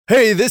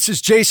Hey, this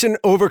is Jason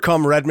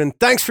Overcome Redmond.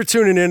 Thanks for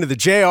tuning in to the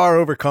JR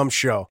Overcome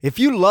Show. If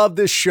you love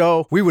this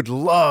show, we would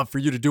love for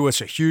you to do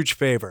us a huge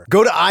favor.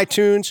 Go to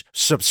iTunes,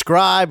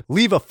 subscribe,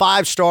 leave a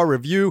 5-star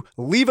review,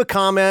 leave a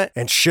comment,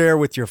 and share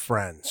with your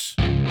friends.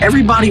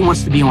 Everybody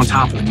wants to be on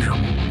top of the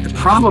mountain. The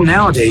problem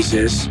nowadays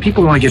is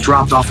people want to get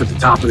dropped off at the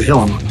top of the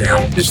hill and look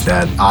down. It's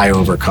that I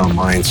overcome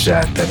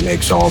mindset that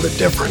makes all the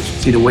difference.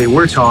 See, the way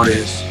we're taught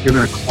is you're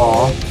going to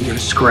claw, you're going to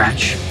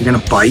scratch, you're going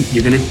to bite,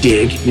 you're going to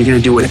dig, you're going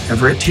to do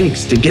whatever it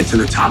takes to get to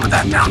the top of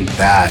that mountain.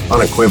 That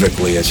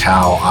unequivocally is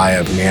how I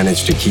have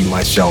managed to keep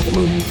myself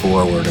moving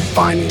forward and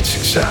finding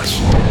success.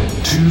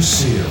 2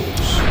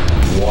 SEALs,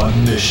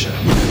 1 mission.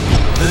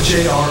 The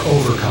JR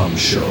Overcome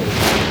Show.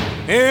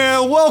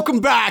 And welcome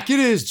back. It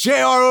is JR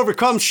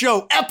Overcome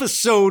Show,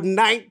 episode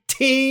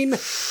 19.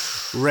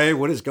 Ray,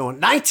 what is going on?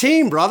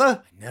 19,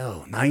 brother.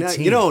 No,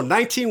 19. You know,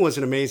 19 was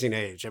an amazing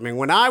age. I mean,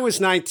 when I was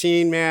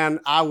 19,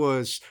 man, I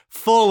was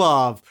full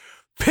of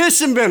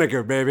piss and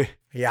vinegar, baby.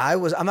 Yeah,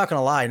 I'm not going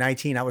to lie,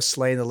 19, I was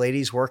slaying the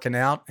ladies, working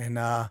out, and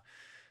I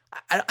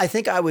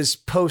think I was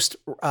post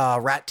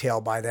rat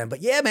tail by then.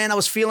 But yeah, man, I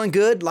was feeling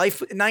good.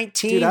 Life at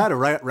 19. Dude, I had a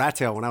rat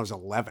tail when I was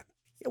 11.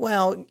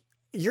 Well,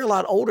 you're a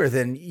lot older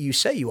than you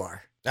say you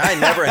are. I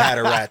never had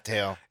a rat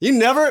tail. You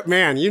never,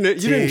 man, you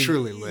didn't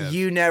truly live.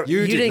 You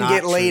didn't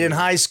get laid in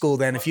high school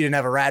then if you didn't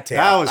have a rat tail.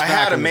 I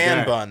had a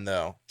man bun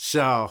though.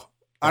 So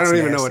I don't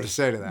even know what to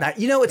say to that. Now,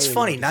 you know, it's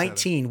funny.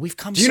 19, we've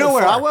come so far. Do you know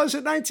where I was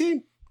at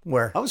 19?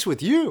 Where? I was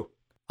with you.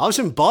 I was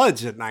in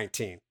Buds at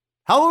 19.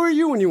 How old were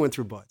you when you went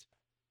through Buds?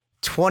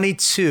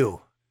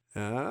 22.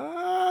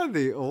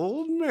 The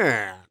old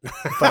man.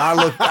 But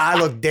I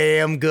look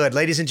damn good.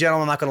 Ladies and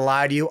gentlemen, I'm not going to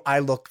lie to you. I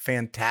look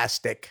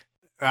fantastic.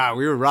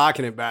 We were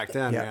rocking it back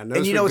then, man. Those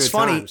and you know, it's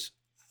funny. Times.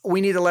 We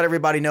need to let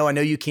everybody know. I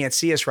know you can't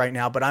see us right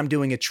now, but I'm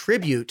doing a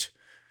tribute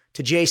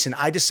to Jason.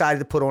 I decided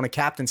to put on a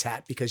captain's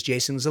hat because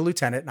Jason was a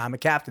lieutenant and I'm a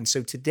captain.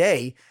 So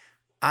today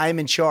I'm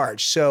in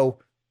charge. So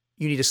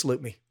you need to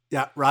salute me.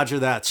 Yeah, roger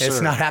that, sir.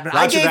 It's not happening.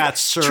 Roger that,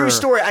 sir. True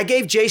story. I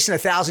gave Jason a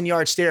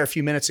 1,000-yard stare a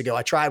few minutes ago.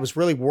 I was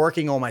really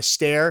working on my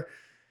stare,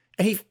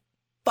 and he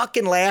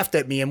fucking laughed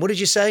at me. And what did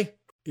you say?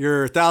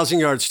 Your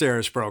 1,000-yard stare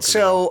is broken.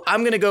 So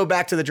I'm going to go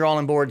back to the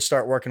drawing board and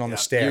start working on the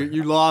stare.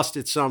 You lost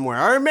it somewhere.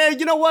 Or man,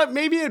 you know what?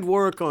 Maybe it'd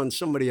work on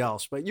somebody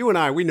else. But you and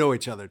I, we know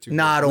each other too.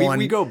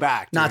 We go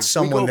back. Dude. Not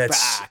someone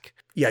that's back.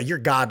 Yeah, you're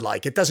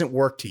godlike. It doesn't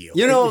work to you.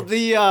 You know,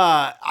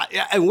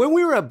 and when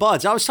we were at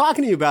Buds, I was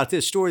talking to you about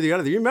this story the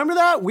other day. You remember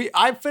that? We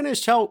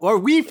finished Hell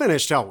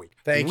Week.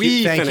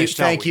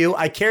 Thank you.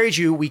 I carried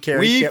you. We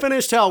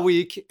finished Hell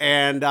Week,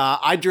 and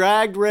I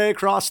dragged Ray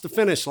across the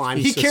finish line.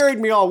 He carried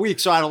me all week,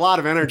 so I had a lot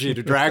of energy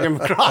to drag him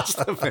across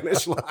the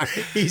finish line.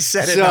 He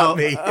said it, not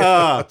me.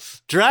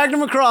 Dragged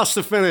him across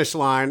the finish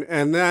line,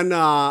 and then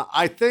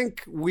I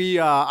think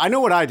I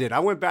know what I did. I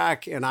went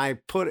back and I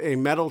put a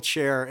metal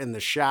chair in the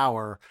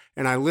shower,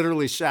 and I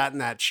literally sat in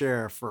that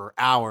chair for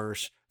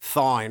hours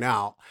thawing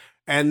out.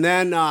 And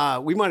then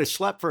we might have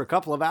slept for a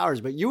couple of hours,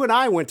 but you and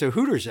I went to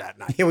Hooters that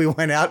night. Yeah, we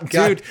went out and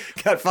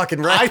got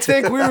fucking wrecked. I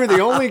think we were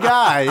the only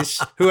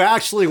guys who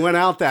actually went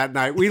out that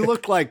night. We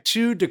looked like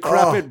 2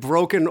 decrepit,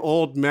 broken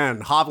old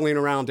men hobbling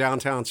around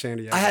downtown San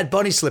Diego. I had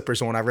bunny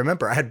slippers on, I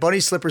remember. I had bunny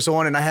slippers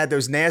on, and I had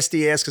those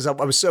nasty ass, because I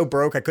was so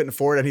broke, I couldn't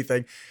afford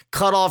anything,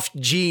 cut off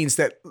jeans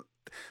that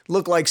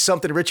looked like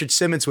something Richard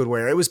Simmons would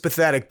wear. It was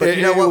pathetic, but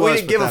you know what? We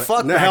didn't give a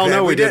fuck. No, hell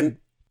no, we didn't.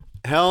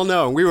 Hell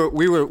no. We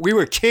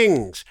were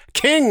kings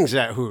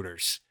at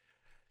Hooters.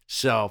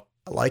 So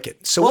I like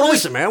it. So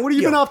listen, man, what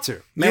have you been up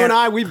to? Man, you and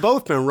I, we've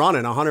both been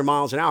running 100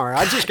 miles an hour.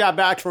 I just got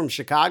back from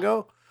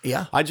Chicago.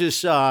 Yeah. I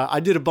just I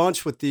did a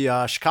bunch with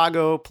the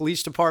Chicago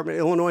Police Department,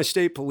 Illinois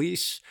State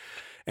Police.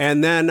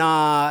 And then,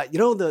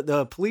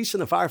 the police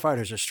and the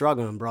firefighters are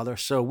struggling, brother.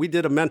 So we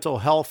did a mental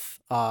health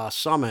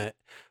summit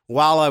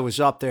while I was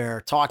up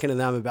there talking to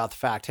them about the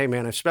fact, hey,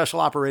 man, if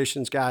special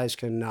operations guys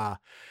can,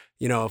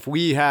 if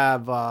we've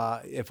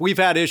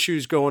had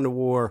issues going to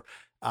war,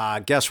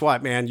 guess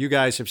what, man? You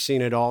guys have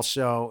seen it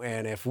also.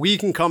 And if we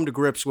can come to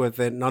grips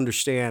with it and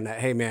understand that,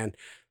 hey, man,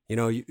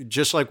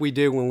 just like we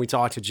did when we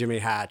talked to Jimmy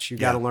Hatch, you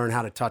got to learn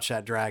how to touch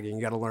that dragon.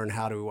 You got to learn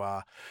how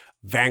to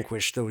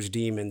vanquish those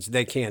demons.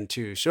 They can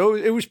too. So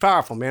it was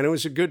powerful, man. It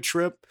was a good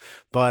trip.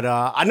 But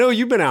I know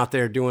you've been out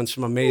there doing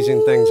some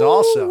amazing things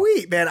also.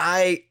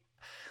 Man,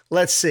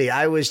 let's see.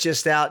 I was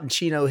just out in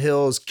Chino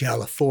Hills,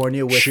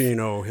 California with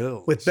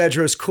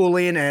Bedros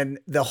Keuilian and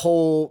the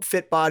whole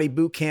Fit Body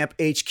Boot Camp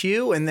HQ.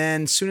 And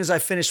then as soon as I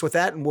finished with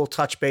that, and we'll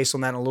touch base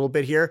on that in a little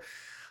bit here,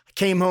 I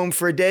came home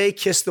for a day,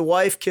 kissed the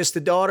wife, kissed the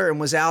daughter, and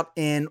was out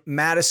in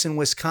Madison,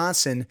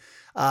 Wisconsin,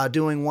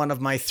 doing one of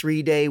my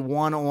 3-day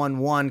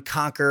one-on-one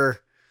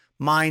conquer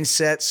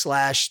mindset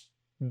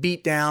 /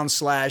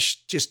 beatdown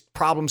 / just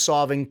problem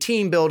solving,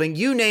 team building,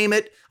 you name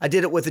it. I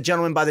did it with a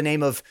gentleman by the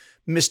name of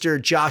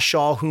Mr. Josh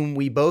Shaw, whom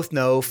we both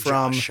know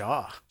from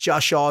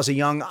Josh Shaw is a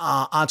young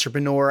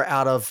entrepreneur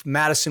out of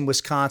Madison,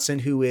 Wisconsin,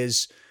 who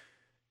is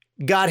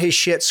got his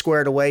shit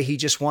squared away. He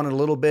just wanted a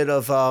little bit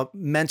of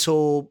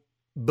mental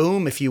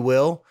boom, if you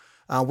will.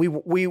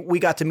 We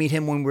got to meet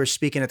him when we were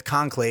speaking at the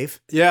Conclave.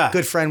 Yeah.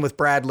 Good friend with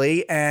Brad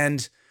Lee.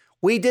 And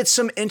we did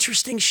some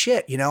interesting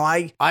shit. You know,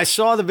 I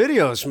saw the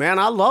videos, man.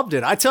 I loved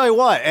it. I tell you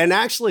what, and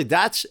actually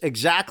that's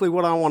exactly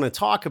what I want to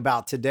talk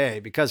about today,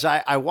 because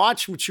I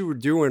watched what you were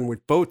doing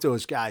with both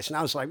those guys. And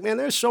I was like, man,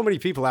 there's so many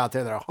people out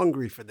there that are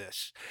hungry for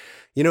this.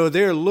 You know,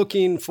 they're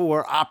looking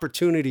for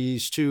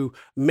opportunities to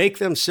make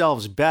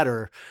themselves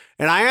better.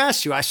 And I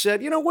asked you, I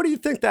said, you know, what do you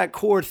think that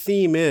core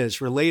theme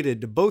is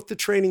related to both the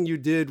training you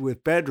did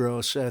with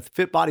Bedros at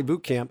Fit Body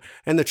Boot Camp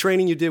and the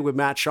training you did with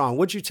Matt Shawn?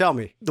 What'd you tell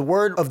me? The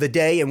word of the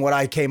day and what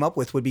I came up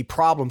with would be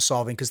problem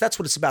solving, because that's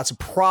what it's about. It's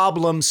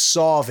problem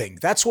solving.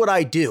 That's what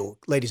I do,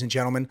 ladies and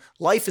gentlemen.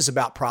 Life is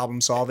about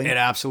problem solving. It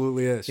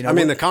absolutely is. You know, I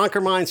mean, the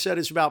conquer mindset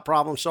is about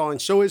problem solving.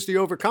 So is the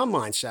overcome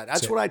mindset.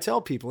 That's what I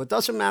tell people. It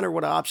doesn't matter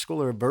what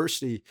obstacle or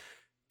adversity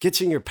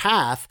gets in your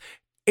path.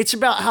 It's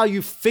about how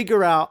you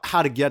figure out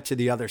how to get to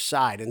the other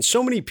side. And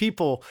so many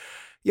people,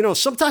 you know,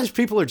 sometimes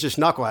people are just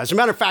knuckleheads. As a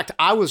matter of fact,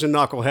 I was a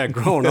knucklehead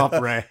growing up,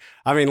 Ray.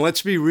 I mean,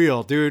 let's be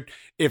real, dude.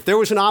 If there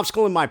was an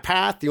obstacle in my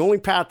path, the only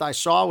path I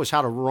saw was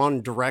how to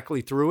run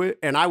directly through it.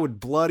 And I would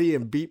bloody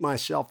and beat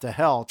myself to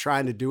hell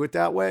trying to do it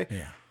that way.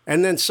 Yeah.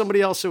 And then somebody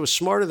else that was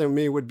smarter than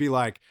me would be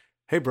like,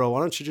 hey, bro, why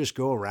don't you just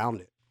go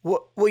around it?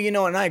 Well, you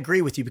know, and I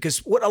agree with you, because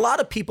what a lot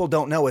of people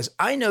don't know is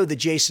I know the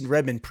Jason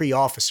Redman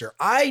pre-officer.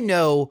 I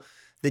know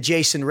the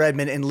Jason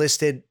Redman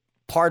enlisted,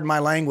 pardon my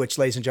language,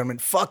 ladies and gentlemen,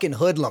 fucking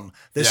hoodlum,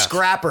 the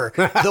scrapper,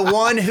 the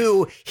one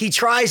who he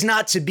tries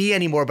not to be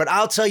anymore. But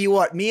I'll tell you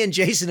what, me and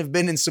Jason have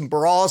been in some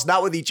brawls,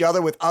 not with each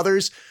other, with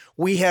others.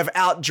 We have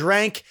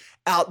outdrank,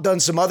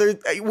 outdone some other,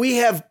 we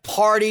have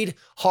partied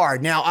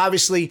hard. Now,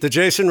 obviously. The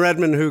Jason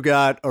Redman who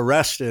got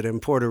arrested in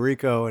Puerto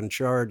Rico and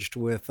charged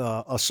with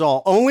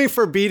assault only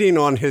for beating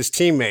on his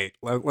teammate.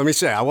 Let me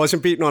say, I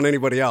wasn't beating on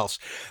anybody else.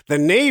 The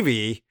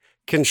Navy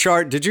can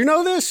charge, did you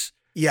know this?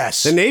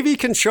 Yes. The Navy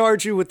can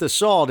charge you with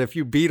assault if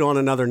you beat on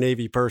another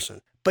Navy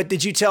person. But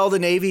did you tell the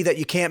Navy that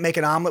you can't make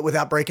an omelet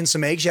without breaking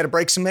some eggs? You had to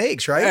break some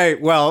eggs, right? Hey,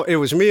 well, it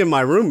was me and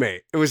my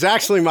roommate. It was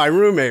actually my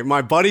roommate,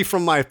 my buddy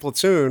from my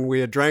platoon. We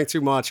had drank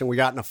too much and we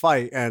got in a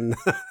fight, and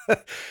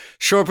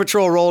Shore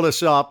Patrol rolled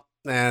us up.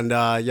 And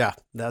yeah,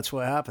 that's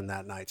what happened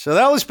that night. So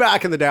that was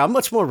back in the day. I'm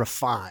much more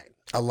refined.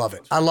 I love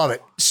it. I love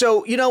it.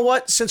 So, you know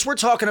what? Since we're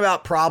talking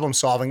about problem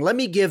solving, let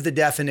me give the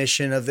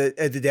definition of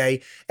the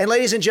day. And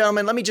ladies and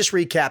gentlemen, let me just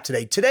recap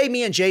today. Today,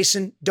 me and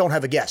Jason don't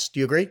have a guest.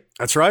 Do you agree?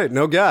 That's right.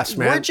 No guest,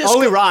 man. We're just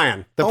only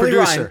Ryan, the only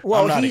producer. Ryan.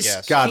 Well, I'm not he's, a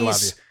guest. God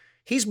love you.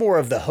 He's more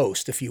of the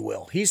host, if you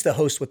will. He's the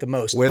host with the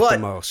most. The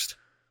most.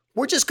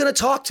 We're just going to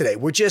talk today.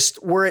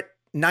 We're at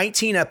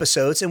 19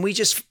 episodes, and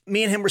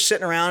me and him were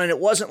sitting around, and it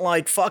wasn't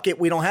like, fuck it,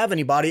 we don't have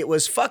anybody. It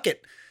was, fuck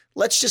it,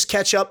 let's just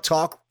catch up,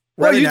 talk.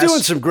 Well, you're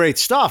doing some great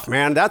stuff,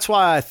 man. That's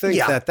why I think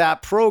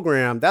that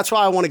program, that's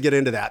why I want to get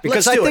into that,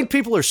 because I think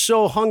people are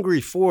so hungry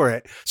for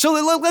it. So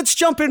let's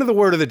jump into the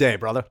word of the day,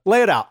 brother.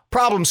 Lay it out.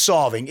 Problem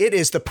solving. It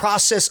is the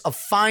process of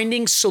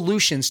finding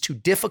solutions to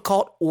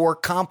difficult or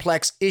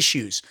complex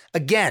issues.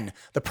 Again,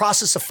 the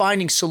process of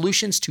finding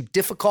solutions to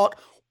difficult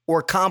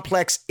or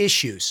complex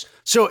issues.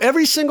 So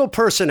every single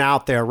person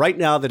out there right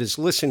now that is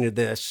listening to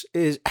this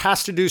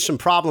has to do some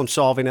problem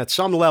solving at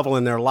some level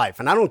in their life.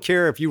 And I don't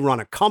care if you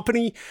run a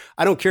company.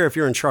 I don't care if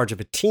you're in charge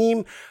of a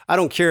team. I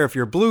don't care if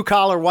you're blue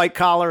collar, white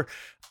collar.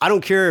 I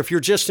don't care if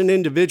you're just an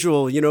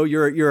individual. You know,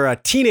 you're a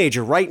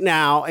teenager right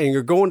now and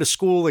you're going to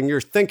school and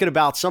you're thinking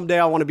about someday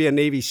I want to be a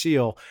Navy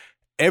SEAL.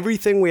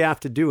 Everything we have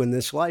to do in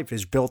this life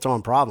is built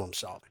on problem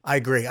solving. I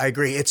agree.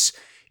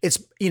 It's,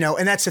 you know,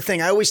 and that's the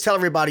thing. I always tell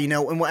everybody, you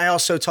know, and I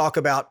also talk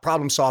about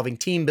problem solving,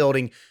 team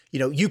building, you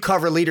know, you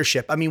cover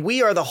leadership. I mean,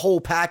 we are the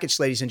whole package,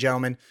 ladies and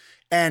gentlemen.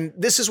 And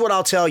this is what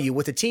I'll tell you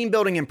with the team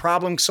building and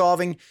problem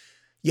solving,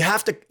 you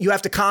have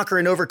to conquer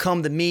and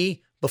overcome the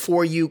me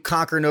before you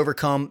conquer and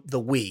overcome the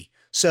we.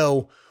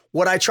 So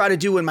what I try to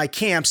do in my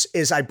camps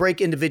is I break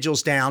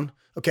individuals down.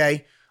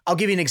 Okay. I'll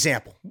give you an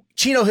example.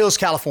 Chino Hills,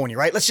 California,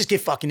 right? Let's just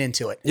get fucking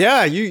into it.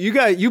 Yeah,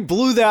 you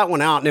blew that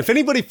one out. And if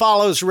anybody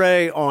follows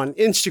Ray on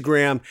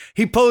Instagram,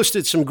 he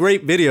posted some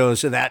great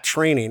videos of that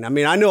training. I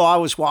mean, I know I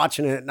was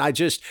watching it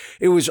and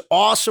it was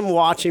awesome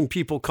watching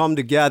people come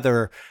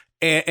together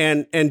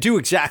and do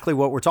exactly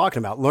what we're talking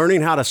about, learning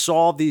how to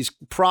solve these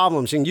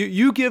problems. And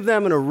you give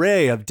them an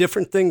array of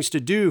different things to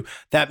do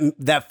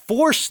that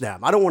force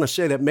them. I don't want to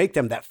say that make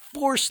them, that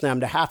force them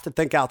to have to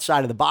think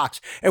outside of the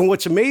box. And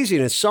what's amazing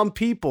is some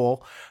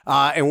people,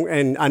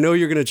 and I know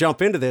you're going to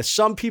jump into this,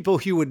 some people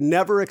who would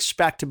never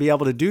expect to be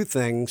able to do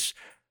things,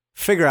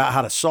 figure out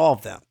how to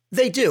solve them.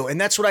 They do.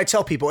 And that's what I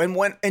tell people.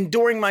 And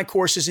during my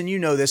courses, and you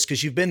know this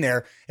because you've been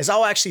there, is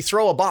I'll actually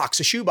throw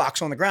a shoe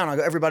box on the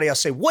ground. Everybody else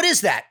say, what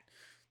is that?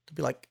 They'll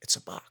be like, it's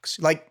a box.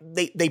 Like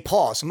they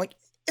pause. I'm like,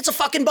 it's a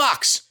fucking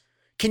box.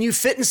 Can you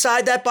fit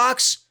inside that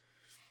box?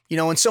 You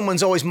know, and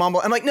someone's always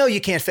mumbling. I'm like, no, you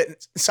can't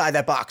fit inside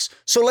that box.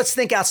 So let's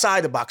think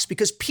outside the box,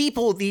 because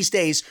people these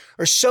days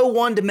are so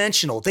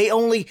one-dimensional. They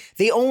only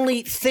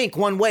think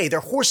one way. They're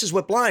horses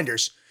with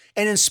blinders.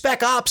 And in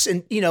spec ops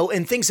and, you know,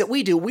 and things that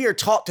we do, we are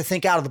taught to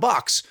think out of the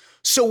box.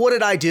 So what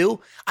did I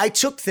do? I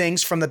took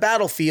things from the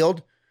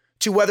battlefield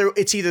to whether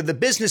it's either the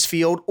business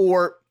field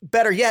or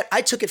better yet,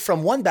 I took it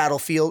from one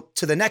battlefield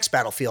to the next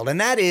battlefield. And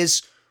that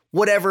is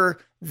whatever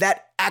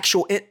that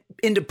actual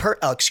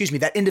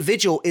that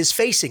individual is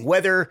facing,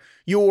 whether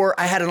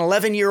I had an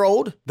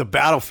 11-year-old. The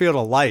battlefield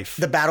of life.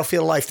 The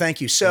battlefield of life.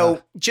 Thank you.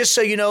 So just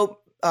so you know,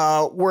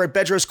 we're at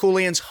Bedros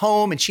Keuilian's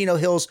home in Chino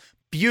Hills.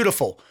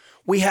 Beautiful.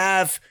 We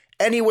have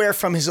anywhere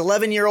from his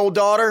 11-year-old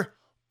daughter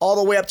all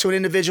the way up to an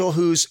individual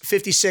who's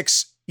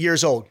 56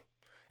 years old.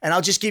 And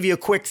I'll just give you a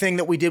quick thing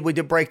that we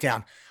did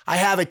breakdown. I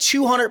have a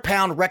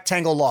 200-pound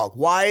rectangle log.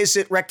 Why is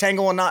it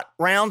rectangle and not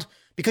round?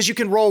 Because you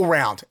can roll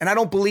round, and I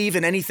don't believe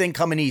in anything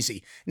coming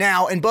easy.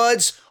 Now, in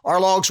Buds,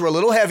 our logs were a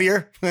little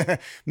heavier.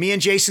 Me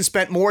and Jason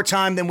spent more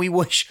time than we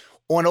wish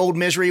on Old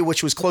Misery,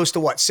 which was close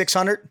to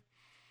 600?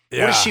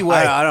 Yeah. What does she weigh?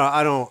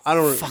 I don't.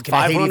 Fucking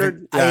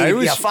 500?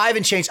 Yeah, 5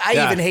 and change.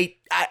 I even hate,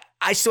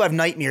 I still have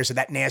nightmares of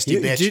that nasty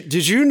bitch.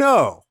 Did you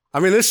know? I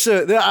mean, this.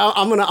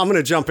 I'm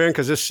gonna jump in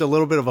because this is a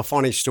little bit of a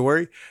funny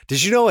story.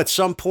 Did you know at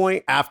some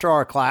point after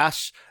our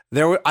class,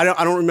 I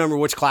don't remember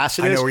which class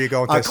it is. I know where you're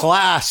going with this. A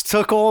class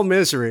took Old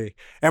Misery.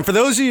 And for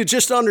those of you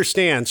just to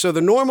understand, so the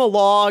normal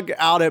log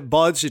out at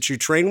Buds that you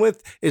train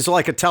with is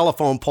like a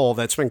telephone pole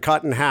that's been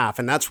cut in half.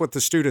 And that's what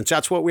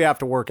that's what we have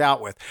to work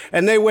out with.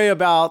 And they weigh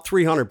about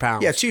 300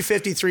 pounds. Yeah,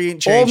 253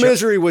 and change. Old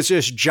Misery was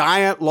this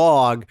giant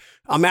log.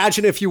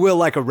 Imagine, if you will,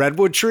 like a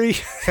redwood tree.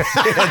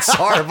 It's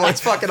horrible. It's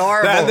fucking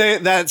horrible.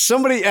 that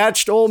somebody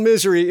etched Old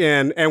Misery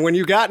in. And when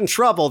you got in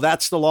trouble,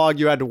 that's the log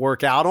you had to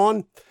work out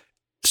on.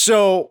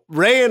 So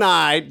Ray and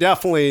I,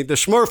 definitely the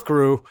Smurf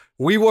crew,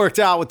 we worked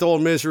out with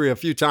Old Misery a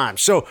few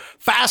times. So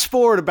fast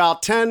forward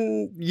about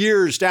 10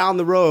 years down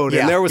the road,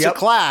 and there was a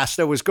class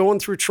that was going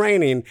through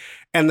training,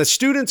 and the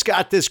students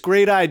got this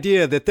great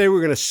idea that they were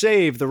going to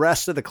save the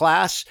rest of the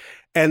class,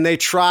 and they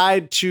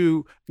tried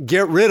to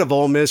get rid of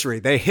Old Misery.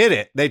 They hid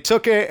it. They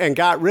took it and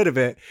got rid of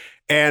it.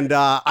 And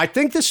I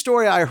think the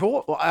story I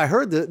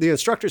heard the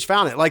instructors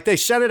found it. Like, they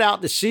set it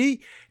out to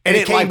sea, and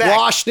it like back.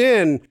 Washed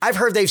in. I've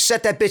heard they've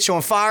set that bitch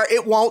on fire.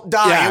 It won't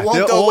die. Yeah, it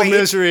won't go away. Old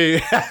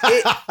Misery.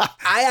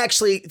 I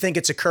actually think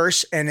it's a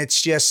curse, and it's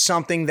just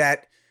something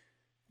that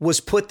was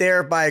put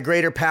there by a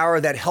greater power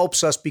that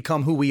helps us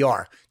become who we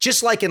are.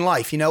 Just like in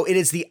life, it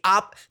is the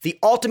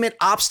ultimate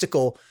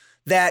obstacle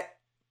that,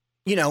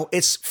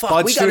 it's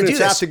fuck. We got to do this.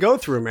 Have to go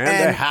through, man.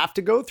 They have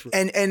to go through.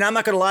 And I'm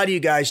not going to lie to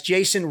you guys.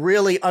 Jason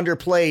really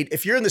underplayed.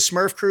 If you're in the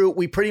Smurf crew,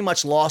 we pretty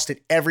much lost at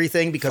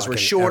everything because we're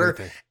shorter.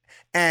 Everything.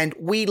 And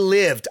we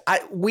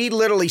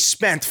literally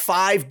spent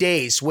 5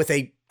 days with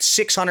a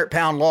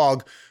 600-pound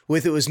log.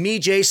 It was me,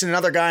 Jason,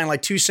 another guy, and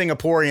like 2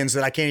 Singaporeans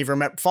that I can't even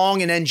remember,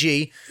 Fong and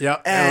NG.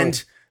 Yep.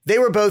 And they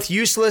were both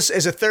useless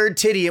as a third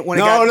titty when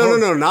it got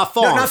No, not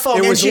Fong. No, not Fong.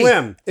 It was NG.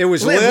 Lim. It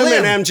was Lim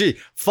and MG.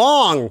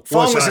 Fong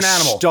was an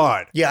animal.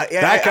 Stud. Yeah,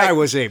 that guy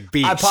was a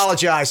beast.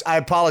 I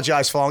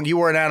apologize, Fong. You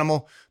were an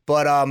animal.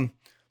 But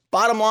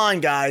bottom line,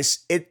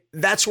 guys,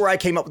 that's where I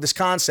came up with this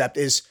concept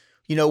is,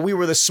 we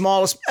were the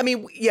smallest. I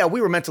mean, yeah,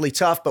 we were mentally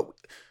tough, but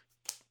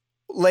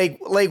leg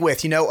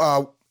width,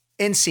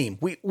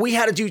 inseam. We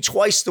had to do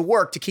twice the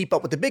work to keep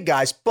up with the big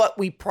guys, but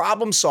we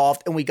problem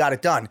solved and we got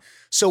it done.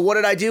 So what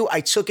did I do?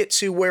 I took it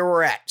to where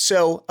we're at.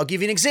 So I'll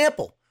give you an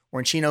example.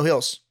 We're in Chino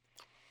Hills.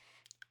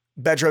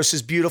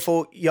 Bedros'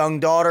 beautiful young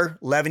daughter,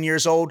 11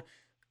 years old,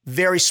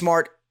 very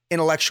smart,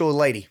 intellectual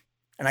lady.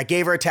 And I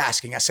gave her a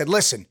tasking. I said,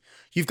 listen,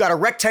 you've got a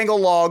rectangle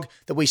log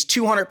that weighs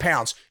 200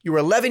 pounds. You were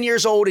 11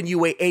 years old and you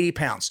weigh 80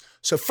 pounds.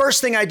 So first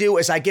thing I do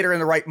is I get her in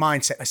the right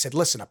mindset. I said,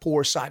 listen, I pull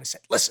her aside. I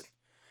said, listen,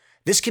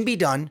 this can be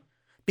done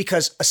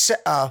because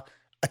a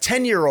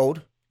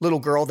 10-year-old little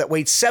girl that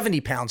weighed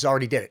 70 pounds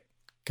already did it.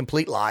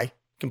 Complete lie.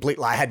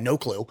 I had no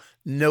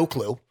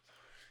clue.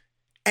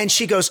 And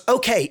she goes,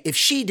 okay, if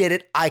she did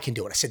it, I can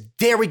do it. I said,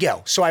 there we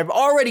go. So I'm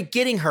already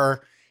getting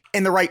her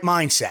in the right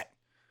mindset.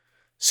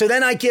 So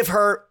then I give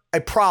her a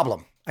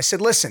problem. I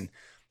said, listen,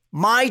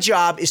 my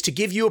job is to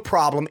give you a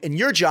problem and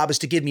your job is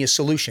to give me a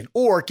solution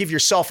or give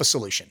yourself a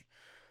solution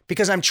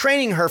because I'm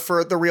training her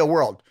for the real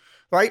world,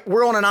 right?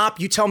 We're on an op.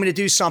 You tell me to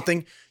do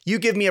something. You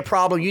give me a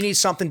problem. You need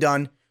something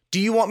done. Do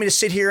you want me to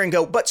sit here and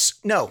go, but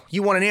no,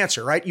 you want an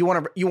answer, right? You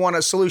want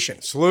a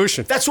solution.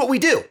 Solution. That's what we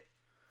do.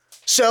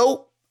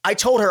 So I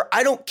told her,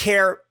 I don't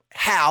care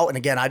how, and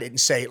again, I didn't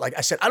say it like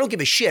I said, I don't give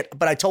a shit,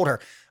 but I told her,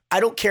 I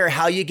don't care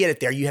how you get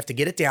it there. You have to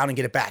get it down and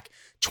get it back.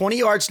 20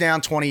 yards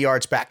down, 20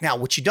 yards back. Now,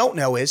 what you don't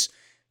know is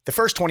the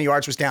first 20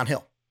 yards was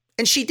downhill.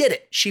 And she did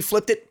it. She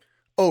flipped it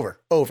over.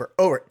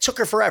 It took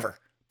her forever.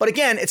 But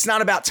again, it's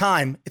not about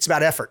time. It's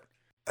about effort.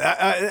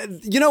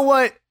 You know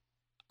what?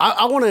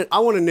 I want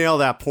to nail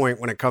that point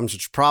when it comes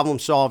to problem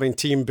solving,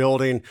 team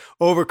building,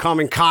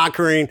 overcoming,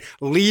 conquering,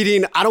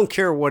 leading. I don't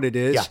care what it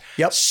is. Yeah.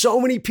 Yep. So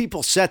many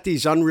people set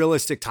these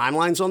unrealistic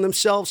timelines on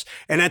themselves.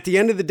 And at the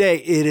end of the day,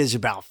 it is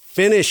about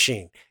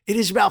finishing.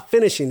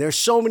 There's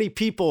so many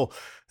people,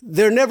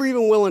 they're never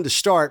even willing to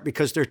start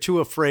because they're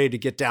too afraid to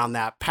get down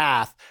that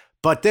path.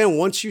 But then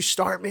once you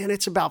start, man,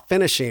 it's about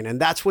finishing. And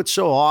that's what's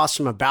so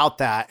awesome about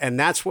that. And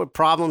that's what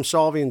problem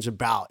solving is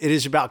about. It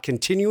is about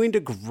continuing to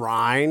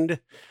grind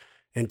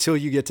until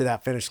you get to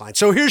that finish line.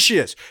 So here she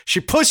is. She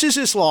pushes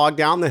this log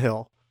down the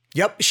hill.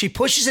 Yep. She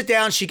pushes it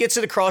down. She gets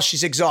it across.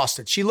 She's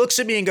exhausted. She looks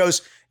at me and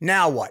goes,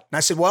 now what? And I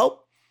said,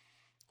 well,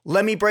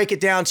 let me break it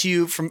down to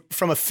you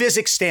from a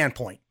physics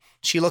standpoint.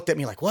 She looked at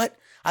me like, what?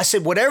 I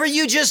said, whatever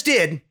you just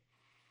did,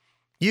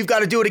 you've got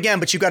to do it again,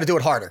 but you've got to do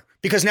it harder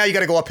because now you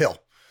got to go uphill.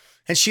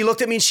 And she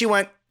looked at me and she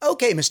went,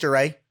 okay, Mr.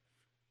 Ray.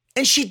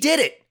 And she did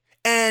it.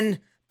 And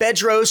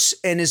Bedros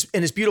and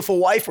his beautiful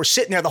wife were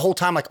sitting there the whole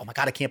time like, oh my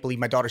God, I can't believe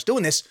my daughter's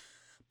doing this.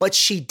 But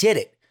she did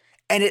it.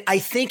 And I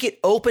think it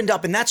opened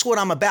up, and that's what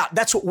I'm about.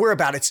 That's what we're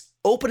about. It's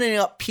opening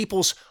up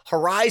people's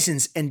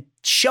horizons and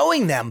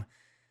showing them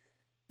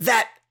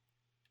that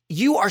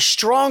you are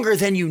stronger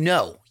than you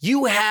know.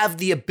 You have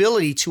the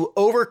ability to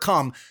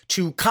overcome,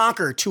 to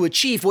conquer, to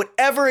achieve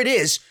whatever it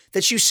is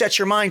that you set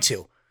your mind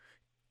to.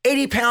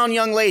 80-pound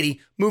young lady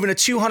moving a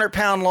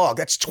 200-pound log.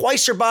 That's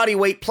twice her body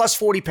weight plus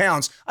 40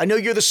 pounds. I know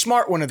you're the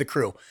smart one of the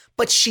crew,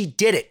 but she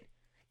did it.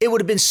 It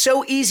would have been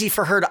so easy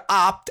for her to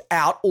opt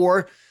out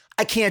or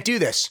I can't do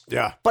this.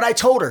 Yeah. But I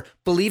told her,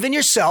 believe in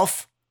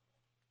yourself,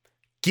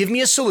 give me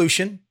a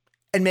solution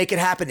and make it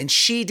happen. And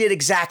she did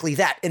exactly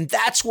that. And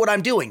that's what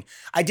I'm doing.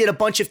 I did a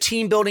bunch of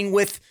team building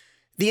with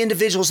the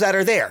individuals that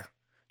are there.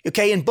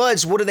 Okay. And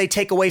buds, what do they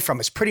take away from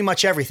us? Pretty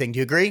much everything. Do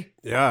you agree?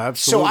 Yeah,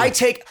 absolutely. So I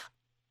take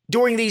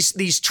during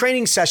these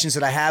training sessions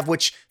that I have,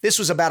 which this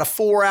was about a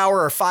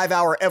 4-hour or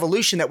 5-hour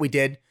evolution that we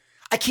did.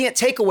 I can't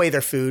take away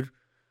their food.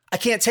 I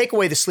can't take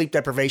away the sleep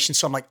deprivation.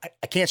 So I'm like,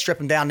 I can't strip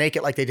them down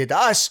naked like they did to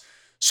us.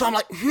 So I'm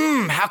like,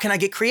 how can I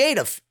get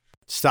creative?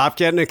 Stop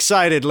getting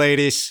excited,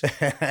 ladies.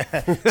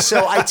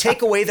 So I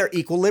take away their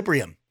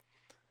equilibrium.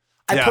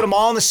 I put them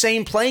all on the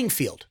same playing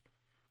field.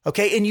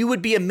 Okay. And you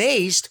would be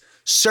amazed.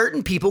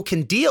 Certain people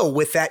can deal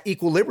with that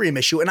equilibrium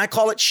issue. And I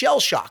call it shell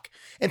shock.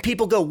 And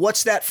people go,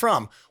 what's that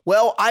from?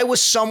 Well, I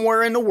was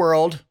somewhere in the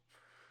world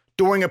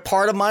during a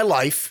part of my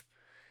life,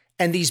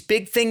 and these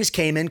big things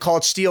came in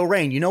called steel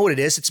rain. You know what it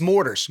is? It's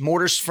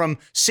mortars from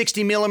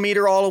 60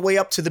 millimeter all the way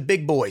up to the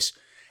big boys.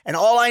 And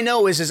all I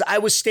know is I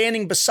was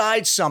standing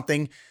beside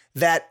something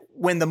that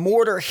when the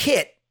mortar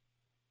hit,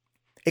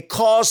 it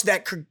caused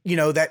that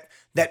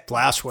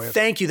blast wave.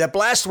 Thank you. That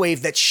blast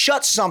wave that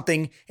shut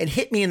something and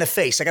hit me in the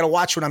face. I got to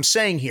watch what I'm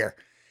saying here.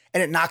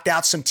 And it knocked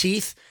out some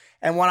teeth.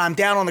 And when I'm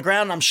down on the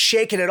ground and I'm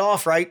shaking it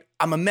off, right,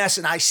 I'm a mess.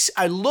 And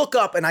I look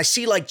up and I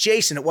see like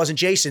Jason, it wasn't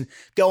Jason,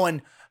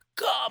 going,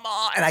 come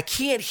on. And I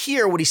can't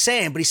hear what he's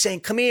saying, but he's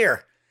saying, come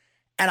here.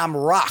 And I'm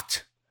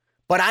rocked.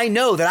 But I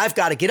know that I've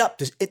got to get up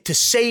to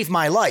save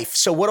my life.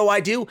 So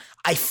what do?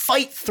 I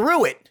fight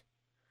through it,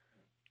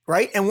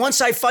 right? And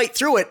once I fight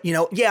through it,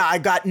 I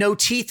got no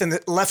teeth in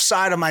the left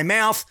side of my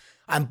mouth.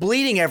 I'm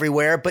bleeding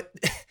everywhere, but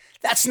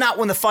that's not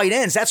when the fight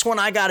ends. That's when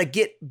I got to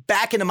get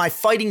back into my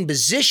fighting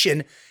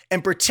position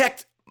and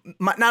protect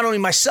not only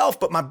myself,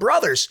 but my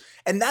brothers.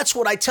 And that's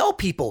what I tell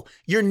people.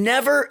 You're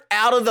never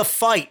out of the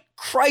fight.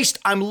 Christ,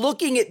 I'm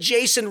looking at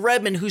Jason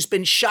Redman, who's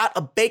been shot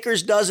a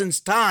baker's dozen's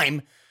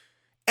time,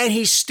 and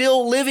he's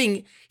still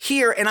living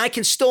here, and I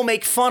can still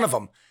make fun of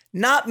him.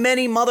 Not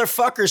many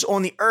motherfuckers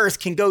on the earth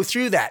can go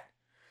through that.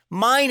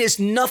 Mine is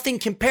nothing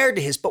compared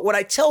to his. But what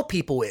I tell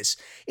people is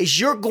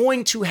you're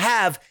going to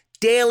have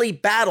daily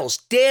battles,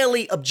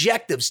 daily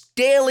objectives,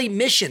 daily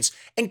missions.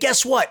 And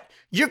guess what?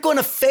 You're going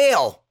to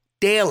fail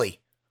daily.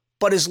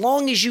 But as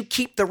long as you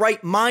keep the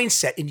right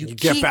mindset and you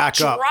get keep back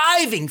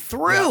driving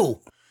through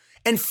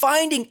and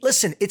finding,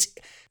 listen, it's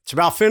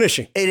about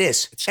finishing. It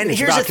is. And it's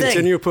here's the thing.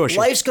 Continue pushing.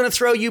 Life's going to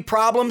throw you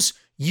problems.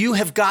 You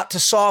have got to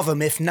solve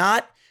them. If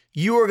not,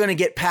 you are going to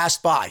get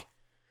passed by.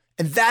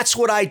 And that's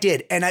what I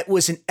did. And it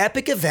was an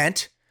epic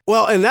event.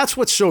 Well, and that's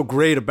what's so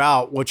great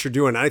about what you're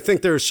doing. I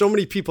think there are so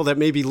many people that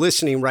may be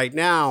listening right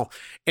now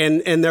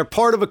and they're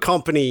part of a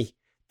company,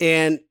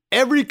 and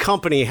every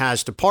company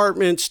has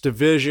departments,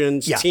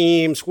 divisions,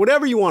 teams,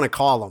 whatever you want to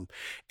call them.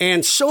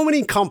 And so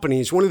many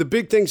companies, one of the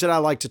big things that I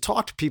like to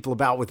talk to people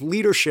about with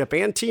leadership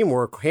and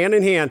teamwork hand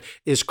in hand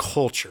is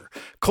culture.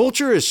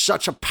 Culture is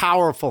such a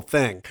powerful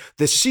thing.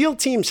 The SEAL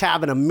teams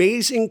have an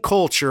amazing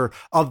culture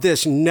of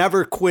this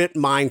never quit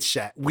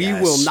mindset. We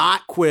will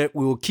not quit.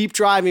 We will keep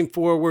driving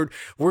forward.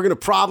 We're going to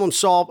problem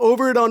solve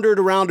over it, under it,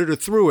 around it, or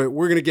through it.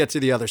 We're going to get to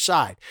the other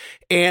side.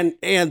 And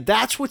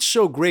that's what's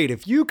so great.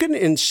 If you can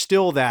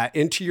instill that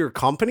into your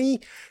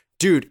company,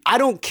 dude, I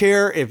don't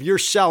care if you're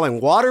selling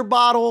water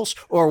bottles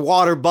or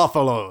water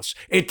buffaloes.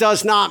 It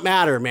does not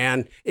matter,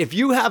 man. If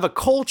you have a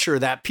culture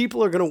that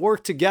people are going to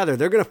work together,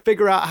 they're going to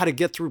figure out how to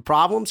get through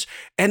problems,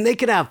 and they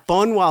can have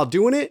fun while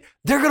doing it,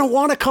 they're going to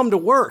want to come to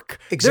work.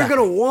 Exactly. They're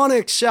going to want to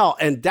excel.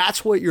 And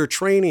that's what your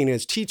training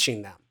is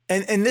teaching them.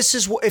 And this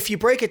is what, if you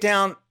break it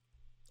down,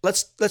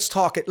 let's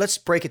talk it. Let's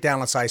break it down.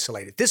 Let's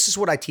isolate it. This is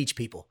what I teach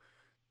people.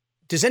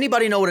 Does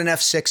anybody know what an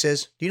F6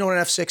 is? Do you know what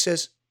an F6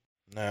 is?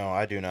 No,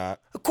 I do not.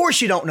 Of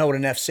course you don't know what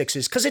an F6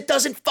 is, because it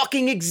doesn't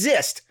fucking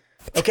exist.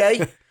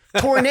 Okay?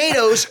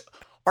 Tornadoes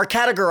are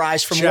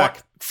categorized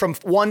from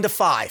 1 to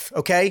 5.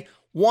 Okay?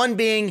 1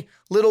 being a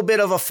little bit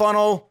of a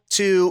funnel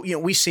to,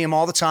 we see them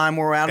all the time.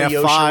 We're out in the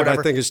ocean or whatever.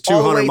 I think is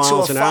 200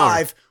 miles an hour.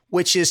 5,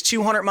 which is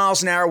 200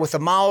 miles an hour with a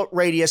mile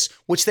radius,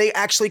 which they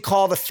actually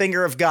call the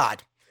finger of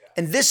God.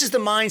 And this is the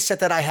mindset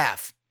that I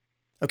have,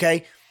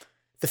 okay?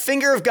 The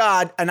finger of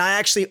God, and I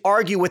actually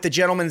argue with the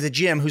gentleman at the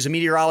gym who's a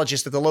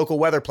meteorologist at the local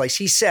weather place.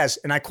 He says,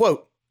 and I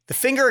quote, the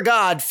finger of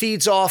God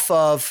feeds off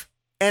of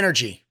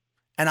energy.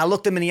 And I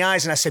looked him in the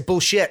eyes and I said,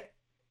 bullshit.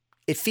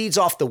 It feeds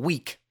off the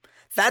weak.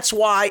 That's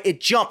why it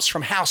jumps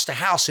from house to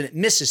house and it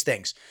misses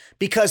things.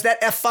 Because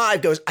that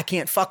F5 goes, I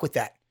can't fuck with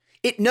that.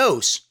 It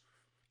knows.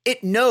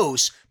 It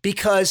knows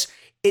because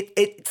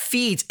it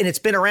feeds and it's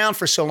been around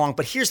for so long.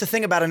 But here's the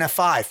thing about an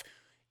F5.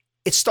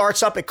 It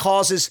starts up, it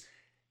causes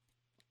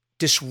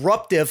it's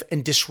disruptive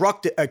and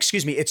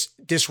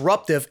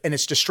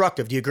it's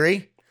destructive. Do you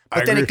agree?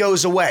 But then it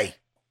goes away.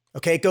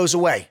 Okay, it goes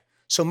away.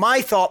 So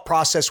my thought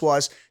process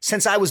was,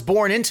 since I was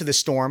born into the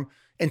storm,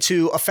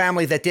 into a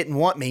family that didn't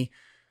want me,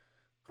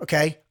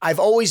 okay, I've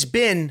always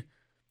been,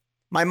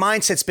 my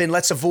mindset's been,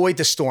 let's avoid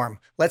the storm.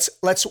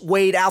 Let's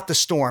wade out the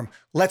storm.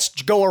 Let's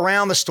go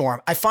around the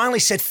storm. I finally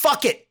said,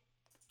 fuck it.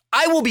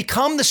 I will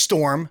become the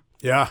storm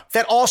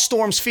that all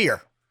storms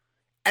fear.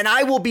 And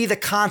I will be the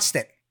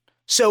constant.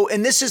 So,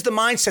 and this is the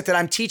mindset that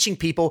I'm teaching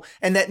people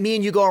and that me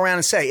and you go around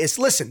and say is,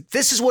 listen,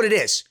 this is what it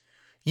is.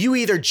 You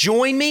either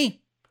join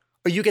me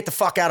or you get the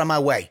fuck out of my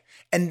way.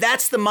 And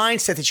that's the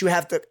mindset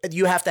that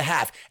you have to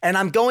have. And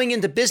I'm going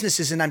into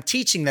businesses and I'm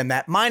teaching them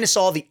that, minus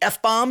all the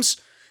F-bombs.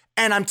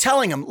 And I'm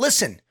telling them,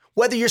 listen,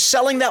 whether you're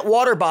selling that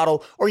water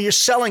bottle or you're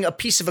selling a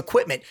piece of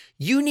equipment,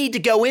 you need to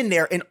go in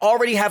there and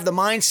already have the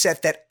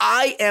mindset that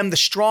I am the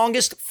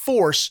strongest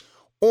force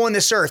on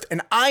this earth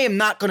and I am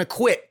not going to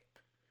quit.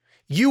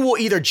 You will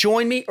either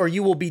join me or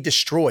you will be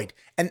destroyed.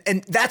 And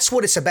that's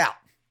what it's about.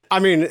 I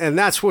mean, and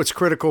that's what's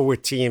critical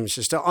with teams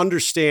is to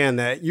understand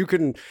that you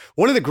can,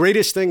 one of the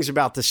greatest things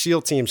about the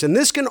SEAL teams, and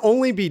this can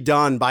only be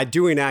done by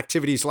doing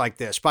activities like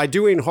this, by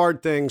doing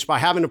hard things, by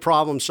having a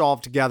problem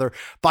solved together,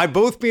 by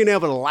both being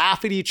able to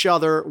laugh at each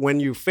other when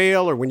you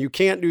fail or when you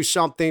can't do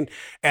something,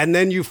 and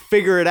then you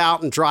figure it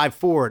out and drive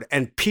forward.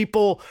 And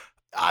people,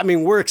 I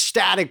mean, we're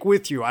ecstatic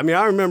with you. I mean,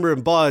 I remember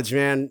in Buds,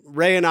 man,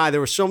 Ray and I,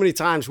 there were so many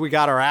times we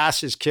got our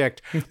asses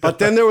kicked, but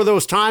then there were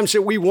those times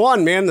that we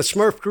won, man. The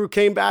Smurf crew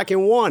came back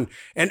and won,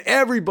 and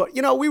everybody,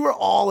 you know, we were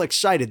all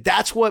excited.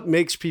 That's what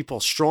makes people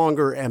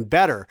stronger and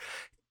better.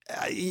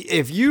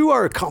 If you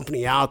are a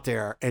company out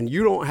there and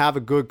you don't have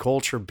a good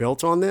culture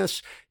built on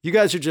this, you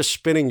guys are just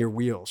spinning your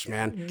wheels,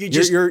 man.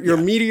 You're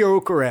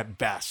mediocre at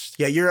best.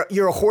 Yeah,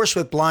 you're a horse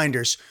with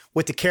blinders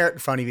with the carrot in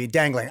front of you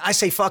dangling. I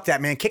say, fuck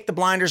that, man. Kick the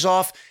blinders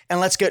off and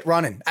let's get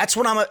running. That's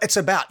what it's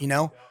about, you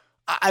know?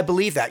 I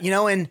believe that, you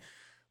know, and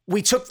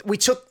we took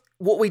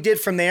what we did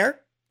from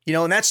there, you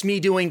know, and that's me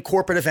doing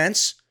corporate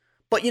events.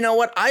 But you know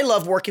what? I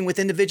love working with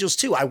individuals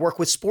too. I work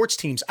with sports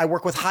teams. I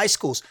work with high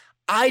schools.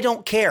 I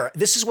don't care.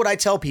 This is what I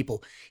tell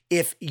people.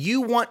 If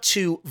you want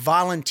to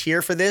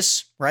volunteer for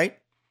this, right?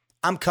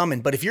 I'm coming.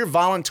 But if you're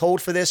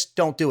voluntold for this,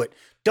 don't do it.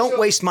 Don't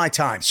waste my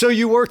time. So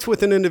you worked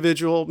with an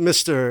individual,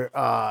 Mr.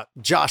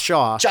 Josh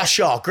Shaw. Josh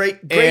Shaw, great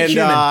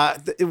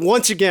human.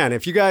 Once again,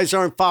 if you guys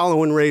aren't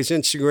following Ray's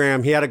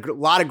Instagram, he had a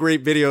lot of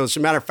great videos. As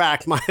a matter of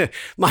fact, my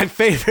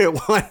favorite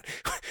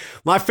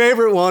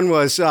one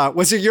was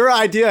it your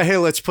idea? Hey,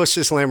 let's push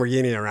this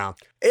Lamborghini around.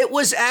 It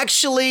was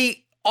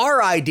actually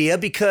our idea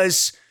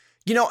because,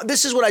 you know,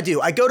 this is what I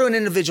do. I go to an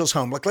individual's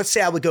home. Like, let's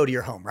say I would go to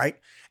your home, right?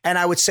 And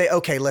I would say,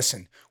 okay,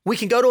 listen, we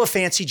can go to a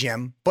fancy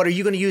gym, but are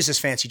you going to use this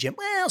fancy gym?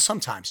 Well,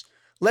 sometimes.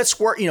 Let's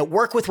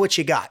work with what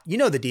you got. You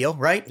know the deal,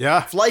 right?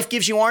 Yeah. If life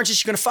gives you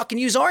oranges, you're going to fucking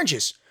use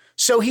oranges.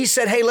 So he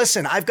said, hey,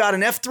 listen, I've got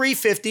an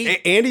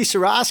F350. Andy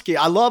Sarosky,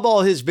 I love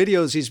all his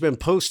videos he's been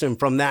posting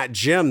from that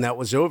gym that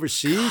was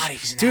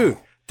overseas. Dude.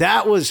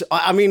 That was,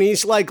 I mean,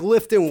 he's like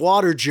lifting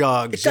water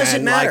jugs. It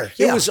doesn't matter. Like,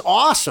 It was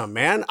awesome,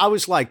 man. I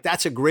was like,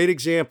 that's a great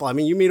example. I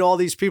mean, you meet all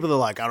these people that are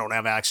like, I don't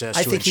have access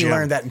to a gym. I think he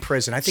learned that in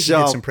prison. I think he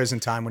did some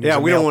prison time when he was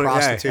a male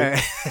prostitute.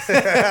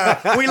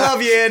 Hey. We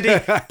love you, Andy.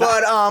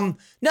 But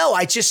no,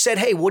 I just said,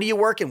 hey, what are you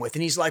working with?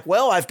 And he's like,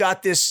 well, I've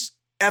got this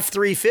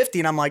F350.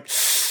 And I'm like,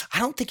 I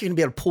don't think you're going to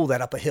be able to pull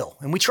that up a hill.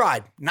 And we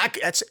tried.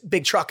 That's a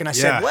big truck. And I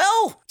said,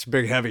 well, it's a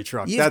big, heavy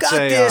truck. You've got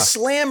this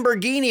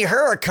Lamborghini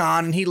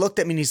Huracan. And he looked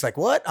at me and he's like,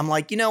 what? I'm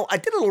like, you know, I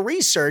did a little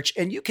research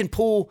and you can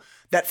pull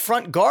that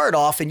front guard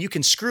off and you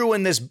can screw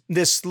in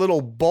this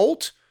little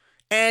bolt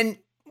and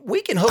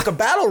we can hook a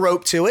battle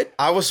rope to it.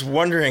 I was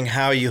wondering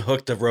how you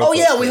hooked the rope. Oh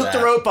yeah, we hooked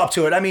the rope up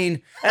to it. I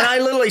mean, and I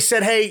literally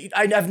said, hey,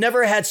 I've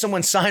never had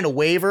someone sign a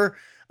waiver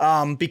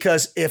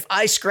because if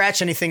I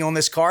scratch anything on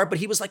this car, but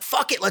he was like,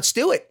 fuck it, let's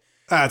do it.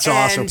 That's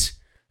awesome.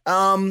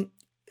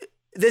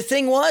 The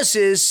thing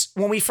is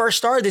when we first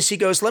started this, he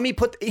goes, let me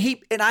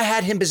and I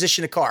had him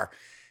position the car.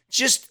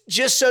 Just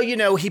so you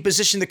know, he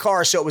positioned the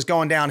car so it was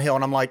going downhill.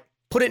 And I'm like,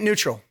 put it in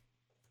neutral.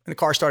 And the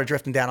car started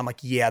drifting down. I'm like,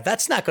 yeah,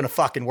 that's not going to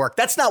fucking work.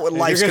 That's not what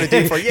life's going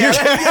to do for you. Yeah,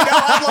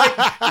 I'm like,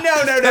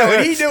 no.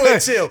 And he knew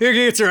it too. You're going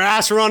to get your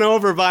ass run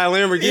over by a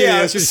Lamborghini.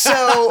 Yeah,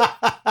 so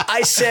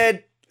I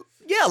said,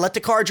 yeah, let the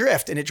car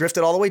drift. And it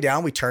drifted all the way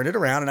down. We turned it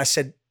around and I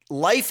said,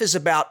 life is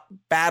about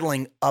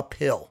battling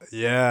uphill.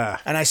 Yeah.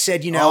 And I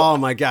said, you know. Oh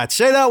my God.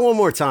 Say that one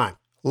more time.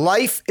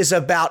 Life is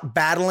about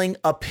battling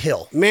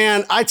uphill.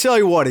 Man, I tell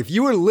you what, if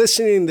you were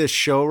listening to this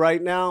show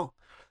right now,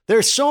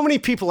 there's so many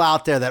people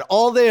out there that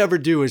all they ever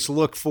do is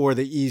look for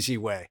the easy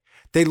way.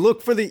 They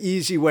look for the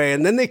easy way,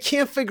 and then they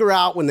can't figure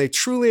out when they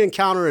truly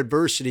encounter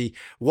adversity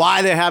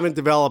why they haven't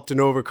developed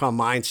an overcome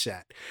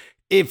mindset.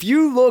 If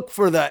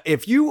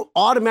you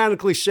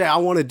automatically say, I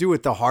want to do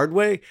it the hard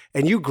way,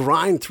 and you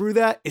grind through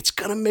that, it's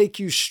going to make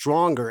you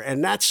stronger.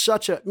 And that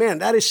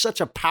is such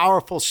a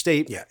powerful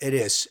statement. Yeah, it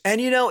is. And,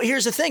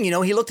 here's the thing,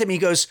 he looked at me, he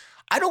goes,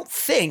 I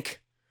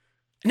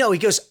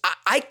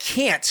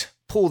can't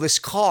pull this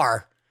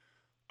car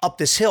up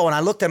this hill. And I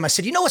looked at him, I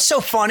said, you know what's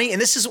so funny?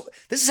 And this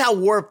is how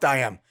warped I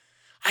am.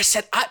 I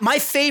said, my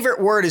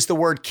favorite word is the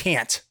word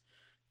can't.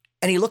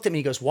 And he looked at me,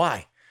 he goes,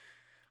 why?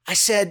 I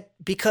said,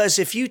 because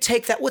if you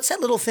take that, what's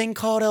that little thing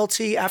called,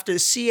 LT, after the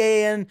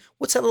CAN?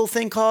 What's that little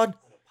thing called?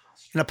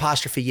 An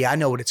apostrophe. Yeah, I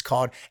know what it's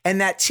called. And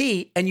that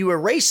T, and you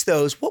erase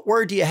those, what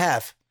word do you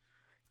have?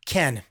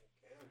 Can.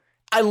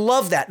 I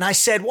love that. And I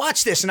said,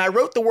 watch this. And I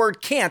wrote the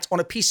word can't on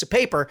a piece of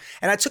paper.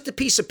 And I took the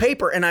piece of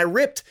paper and I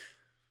ripped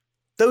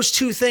those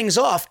two things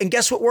off. And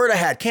guess what word I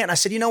had? Can't. I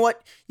said, you know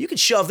what? You can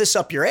shove this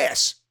up your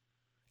ass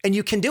and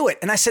you can do it.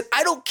 And I said,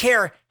 I don't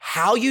care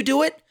how you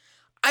do it.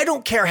 I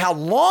don't care how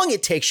long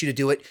it takes you to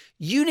do it.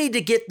 You need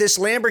to get this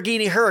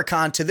Lamborghini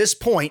Huracan to this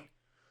point,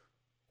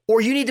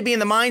 or you need to be in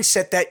the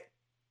mindset that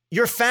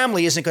your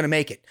family isn't going to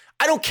make it.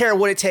 I don't care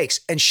what it takes.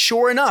 And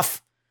sure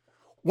enough,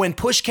 when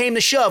push came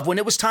to shove, when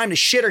it was time to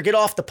shit or get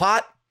off the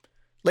pot,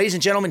 ladies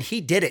and gentlemen,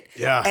 he did it.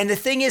 Yeah. And the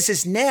thing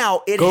is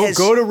now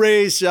go to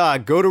Ray's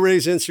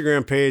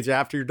Instagram page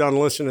after you're done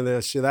listening to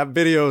this. That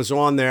video is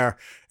on there,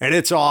 and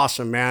it's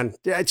awesome, man.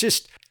 Yeah, it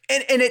just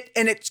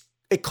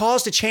it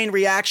caused a chain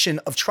reaction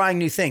of trying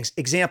new things.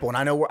 Example, and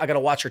I know I got to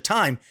watch your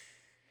time.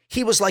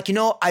 He was like,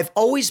 I've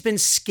always been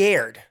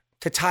scared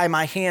to tie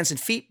my hands and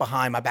feet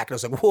behind my back. And I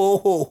was like,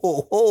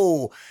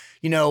 whoa.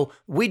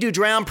 We do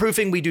drown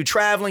proofing, we do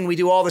traveling, we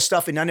do all this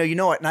stuff. And I know you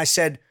know it. And I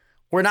said,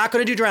 we're not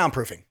going to do drown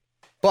proofing,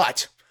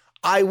 but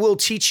I will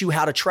teach you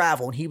how to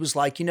travel. And he was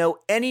like,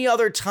 any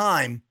other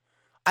time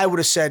I would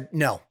have said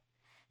no.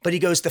 But he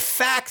goes, the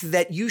fact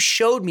that you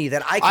showed me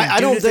that I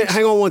can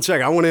hang on one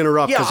second. I want to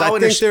interrupt because I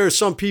think there are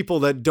some people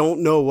that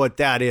don't know what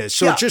that is.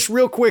 So just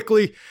real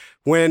quickly,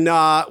 when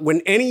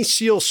any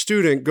SEAL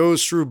student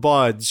goes through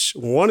BUD/S,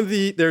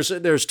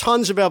 there's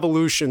tons of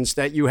evolutions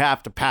that you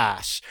have to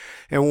pass.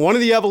 And one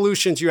of the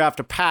evolutions you have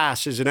to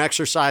pass is an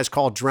exercise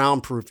called drown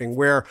proofing,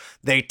 where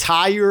they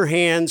tie your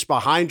hands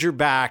behind your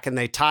back and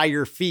they tie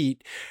your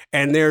feet.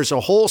 And there's a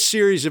whole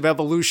series of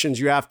evolutions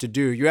you have to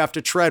do. You have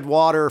to tread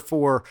water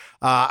for,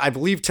 I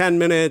believe, 10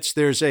 minutes.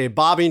 There's a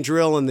bobbing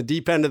drill in the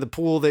deep end of the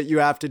pool that you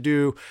have to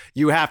do.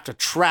 You have to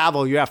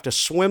travel. You have to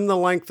swim the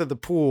length of the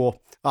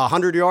pool.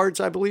 100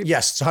 yards, I believe.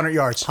 Yes, it's 100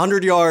 yards.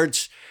 100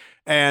 yards.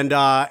 And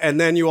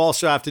then you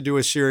also have to do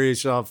a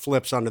series of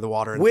flips under the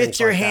water. And with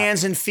your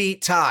hands and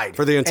feet tied.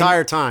 For the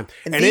entire time.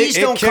 And these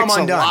don't come undone.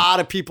 It kicks a lot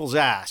of people's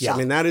ass. Yeah. I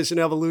mean, that is an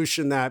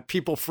evolution that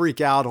people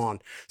freak out on.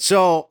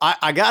 So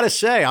I got to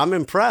say, I'm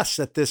impressed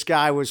that this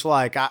guy was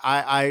like,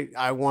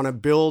 I want to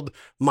build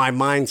my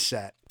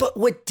mindset. But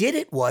what did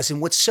it was,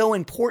 and what's so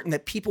important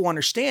that people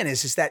understand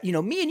is that,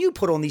 me and you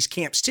put on these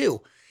camps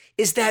too,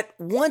 is that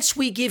once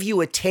we give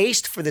you a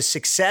taste for the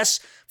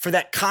success, for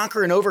that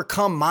conquer and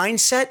overcome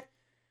mindset,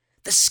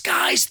 the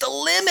sky's the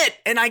limit.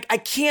 And I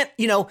can't,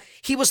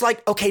 he was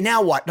like, okay,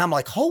 now what? And I'm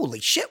like,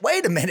 holy shit,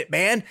 wait a minute,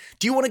 man.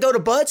 Do you want to go to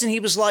BUD/S? And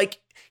he was like,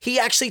 he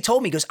actually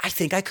told me, he goes, I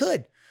think I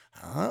could.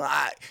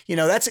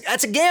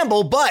 That's a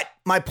gamble. But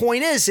my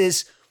point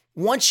is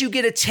once you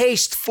get a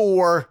taste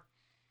for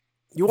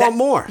You want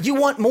more. You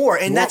want more.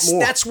 And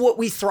that's what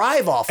we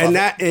thrive off of.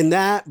 And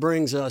that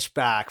brings us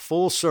back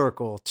full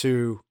circle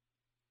to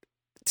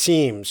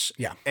teams.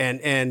 Yeah.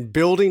 And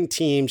building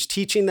teams,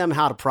 teaching them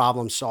how to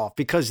problem solve,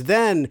 because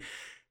then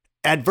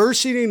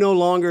adversity no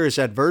longer is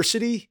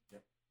adversity.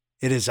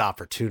 It is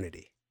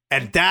opportunity.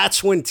 And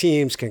that's when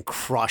teams can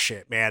crush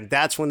it, man.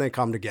 That's when they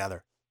come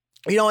together.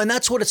 And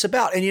that's what it's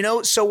about.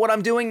 And so what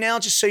I'm doing now,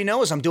 just so you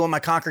know, is I'm doing my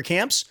Conquer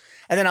camps.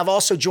 And then I've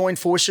also joined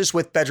forces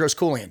with Bedros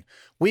Keuilian.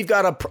 We've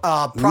got a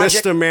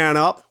project. Mr. Man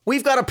Up.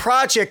 We've got a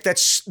project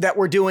that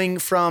we're doing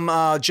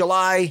from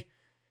July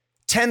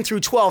 10 through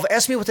 12.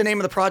 Ask me what the name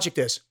of the project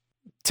is.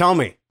 Tell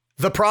me.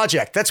 The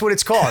Project. That's what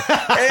it's called.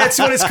 That's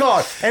what it's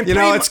called. And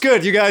it's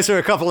good. You guys are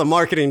a couple of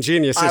marketing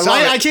geniuses.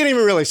 I can't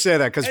even really say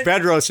that because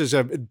Bedros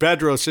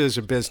is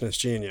a business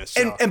genius.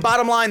 So. And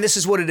bottom line, this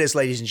is what it is,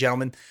 ladies and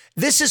gentlemen.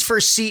 This is for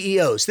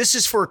CEOs. This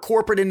is for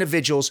corporate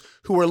individuals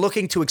who are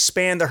looking to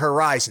expand their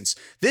horizons.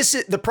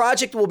 The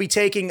project will be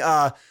taking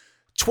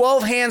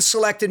 12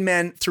 hand-selected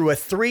men through a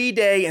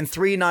 3-day and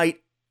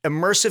 3-night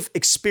immersive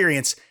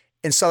experience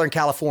in Southern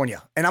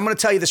California. And I'm going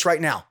to tell you this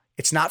right now.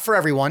 It's not for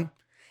everyone.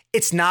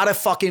 It's not a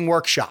fucking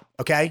workshop,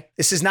 okay?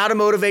 This is not a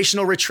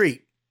motivational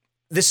retreat.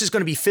 This is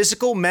going to be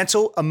physical,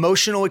 mental,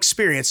 emotional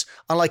experience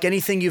unlike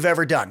anything you've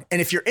ever done. And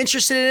if you're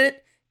interested in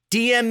it,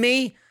 DM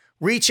me,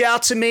 reach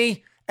out to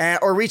me,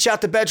 or reach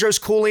out to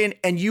Bedros Keuilian,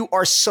 and you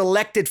are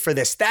selected for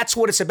this. That's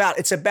what it's about.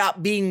 It's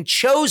about being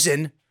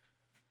chosen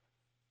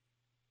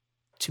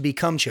to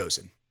become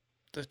chosen.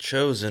 The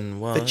chosen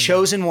one. The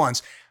chosen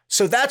ones.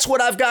 So that's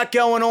what I've got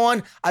going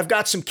on. I've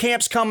got some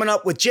camps coming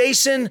up with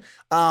Jason.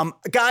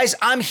 Guys,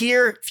 I'm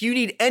here. If you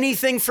need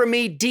anything from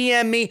me,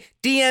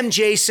 DM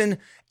Jason,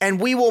 and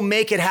we will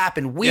make it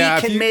happen. We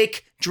can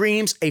make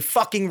dreams a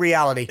fucking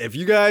reality. If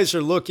you guys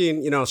are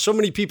looking, so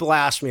many people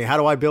ask me, how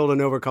do I build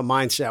an overcome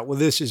mindset? Well,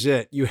 this is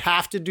it. You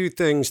have to do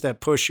things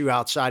that push you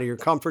outside of your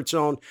comfort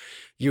zone.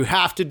 You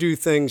have to do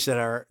things that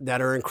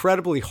are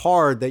incredibly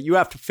hard, that you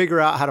have to figure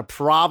out how to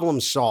problem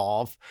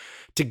solve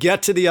to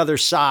get to the other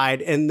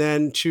side and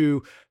then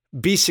to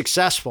be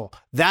successful.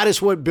 That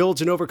is what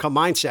builds an overcome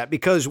mindset,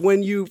 because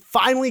when you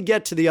finally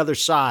get to the other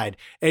side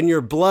and you're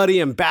bloody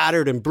and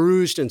battered and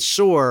bruised and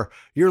sore,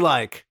 you're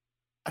like,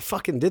 I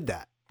fucking did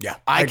that. Yeah,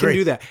 I can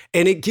do that.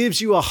 And it gives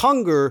you a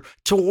hunger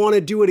to want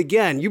to do it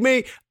again.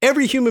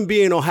 Every human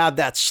being will have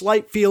that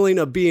slight feeling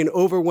of being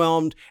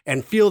overwhelmed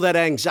and feel that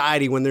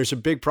anxiety when there's a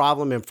big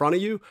problem in front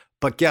of you.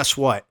 But guess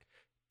what?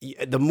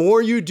 The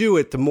more you do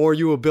it, the more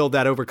you will build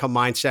that overcome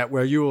mindset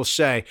where you will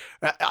say,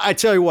 I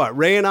tell you what,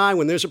 Ray and I,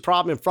 when there's a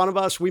problem in front of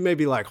us, we may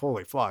be like,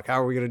 holy fuck, how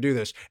are we going to do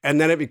this?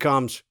 And then it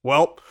becomes,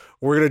 well,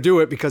 we're going to do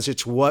it because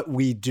it's what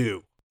we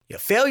do. Yeah,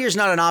 failure is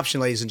not an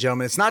option, ladies and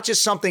gentlemen. It's not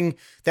just something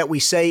that we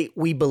say,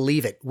 we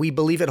believe it. We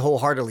believe it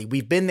wholeheartedly.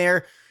 We've been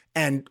there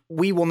and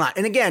we will not.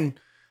 And again,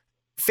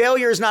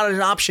 failure is not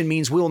an option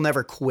means we will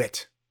never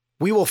quit.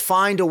 We will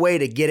find a way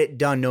to get it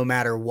done no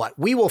matter what.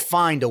 We will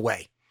find a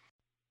way.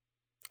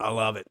 I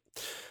love it.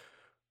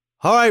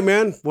 All right,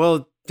 man.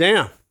 Well,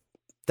 damn,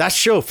 that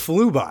show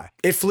flew by.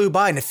 It flew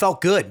by and it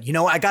felt good.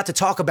 I got to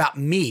talk about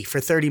me for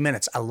 30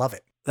 minutes. I love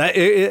it.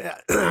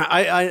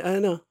 I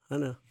know.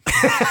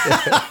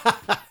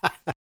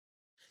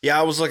 Yeah,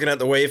 I was looking at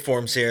the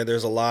waveforms here.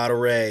 There's a lot of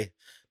Ray,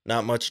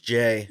 not much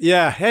Jay.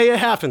 Yeah, hey, it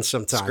happens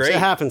sometimes. It's great. It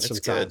happens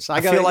It's sometimes. good.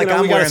 I feel like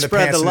I'm wearing the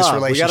pants in this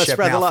relationship. We got to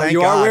spread the love. Thank You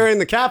God. are wearing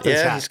the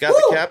captain's hat. Yeah, he's got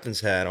the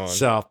captain's hat on.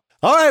 So,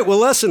 all right, well,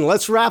 listen,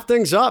 let's wrap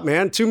things up,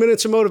 man. 2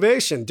 minutes of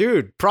motivation.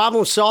 Dude,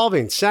 problem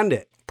solving, send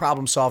it.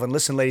 Problem solving.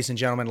 Listen, ladies and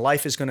gentlemen,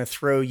 life is going to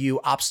throw you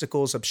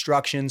obstacles,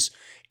 obstructions.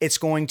 It's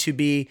going to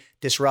be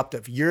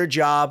disruptive. Your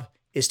job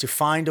is to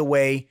find a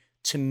way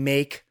to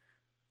make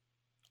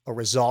a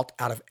result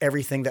out of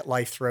everything that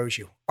life throws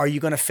you. Are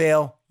you going to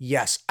fail?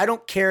 Yes. I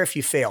don't care if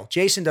you fail.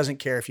 Jason doesn't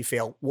care if you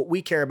fail. What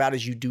we care about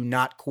is you do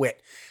not quit.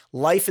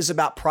 Life is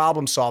about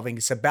problem solving.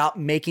 It's about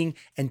making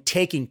and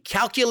taking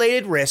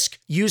calculated risk,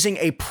 using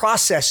a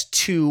process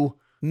to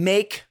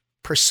make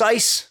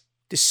precise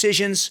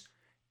decisions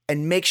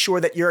and make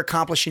sure that you're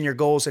accomplishing your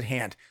goals at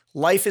hand.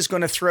 Life is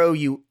going to throw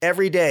you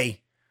every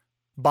day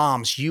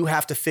bombs. You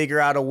have to figure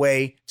out a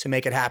way to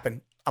make it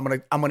happen. I'm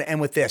going to end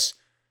with this.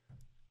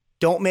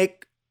 Don't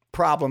make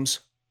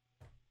problems.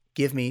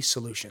 Give me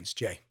solutions,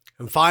 Jay.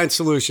 And find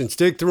solutions,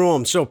 dig through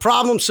them. So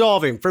problem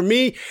solving, for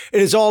me,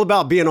 it is all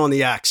about being on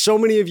the X. So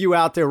many of you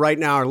out there right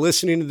now are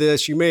listening to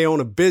this. You may own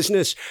a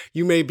business.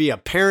 You may be a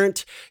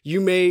parent.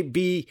 You may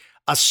be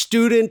a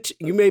student.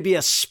 You may be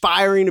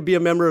aspiring to be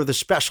a member of the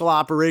Special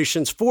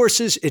Operations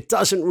Forces. It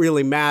doesn't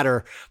really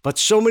matter. But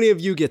so many of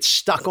you get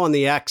stuck on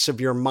the X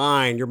of your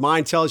mind. Your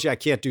mind tells you, I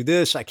can't do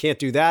this. I can't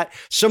do that.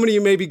 So many of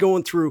you may be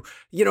going through,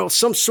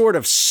 some sort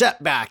of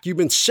setback. You've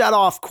been set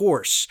off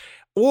course.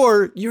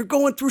 Or you're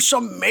going through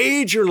some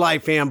major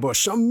life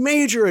ambush, some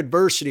major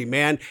adversity,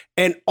 man.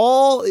 And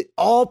all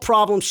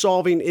problem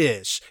solving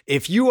is,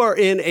 if you are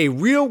in a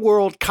real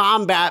world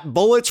combat,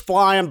 bullets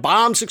flying,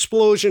 bombs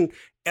exploding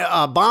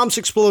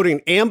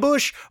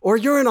ambush, or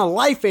you're in a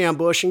life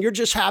ambush and you're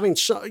just having,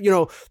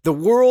 the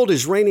world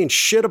is raining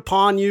shit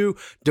upon you,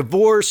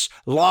 divorce,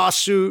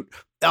 lawsuit,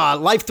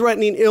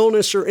 life-threatening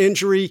illness or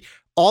injury,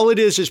 all it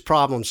is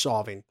problem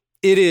solving.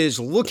 It is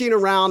looking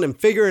around and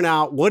figuring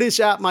out what is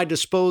at my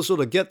disposal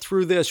to get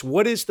through this.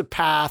 What is the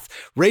path?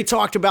 Ray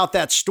talked about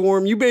that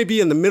storm. You may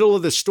be in the middle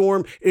of the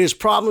storm. It is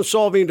problem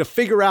solving to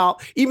figure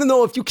out, even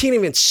though if you can't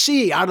even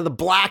see out of the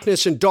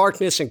blackness and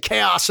darkness and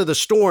chaos of the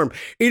storm,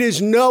 it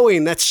is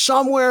knowing that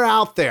somewhere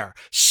out there,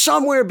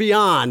 somewhere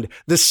beyond,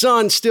 the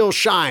sun still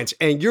shines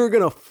and you're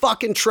going to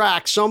fucking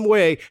track some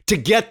way to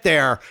get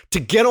there, to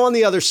get on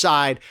the other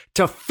side,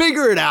 to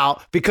figure it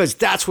out, because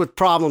that's what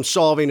problem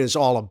solving is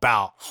all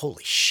about.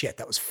 Holy shit.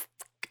 That was,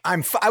 I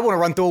want to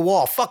run through a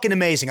wall. Fucking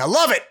amazing. I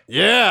love it.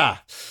 Yeah.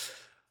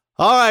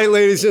 All right,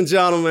 ladies and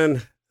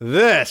gentlemen,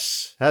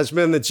 this has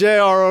been the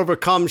JR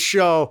Overcome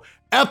Show,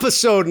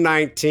 episode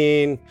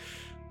 19.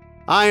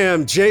 I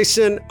am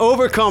Jason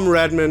Overcome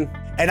Redman.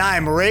 And I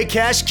am Ray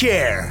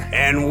Cashcare.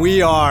 And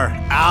we are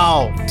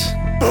out.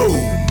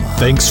 Boom.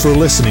 Thanks for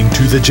listening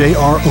to the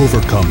JR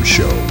Overcome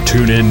Show.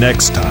 Tune in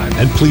next time,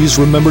 and please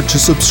remember to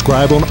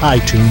subscribe on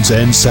iTunes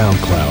and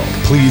SoundCloud.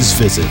 Please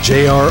visit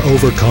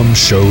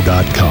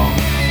jrovercomeshow.com.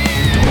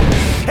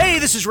 Hey,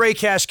 this is Ray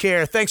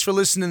Cashcare. Thanks for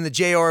listening to the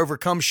JR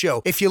Overcome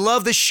Show. If you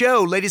love the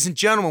show, ladies and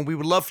gentlemen, we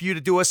would love for you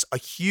to do us a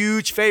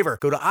huge favor.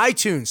 Go to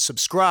iTunes,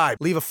 subscribe,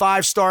 leave a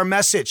 5-star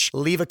message,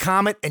 leave a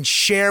comment, and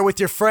share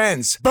with your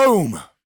friends. Boom!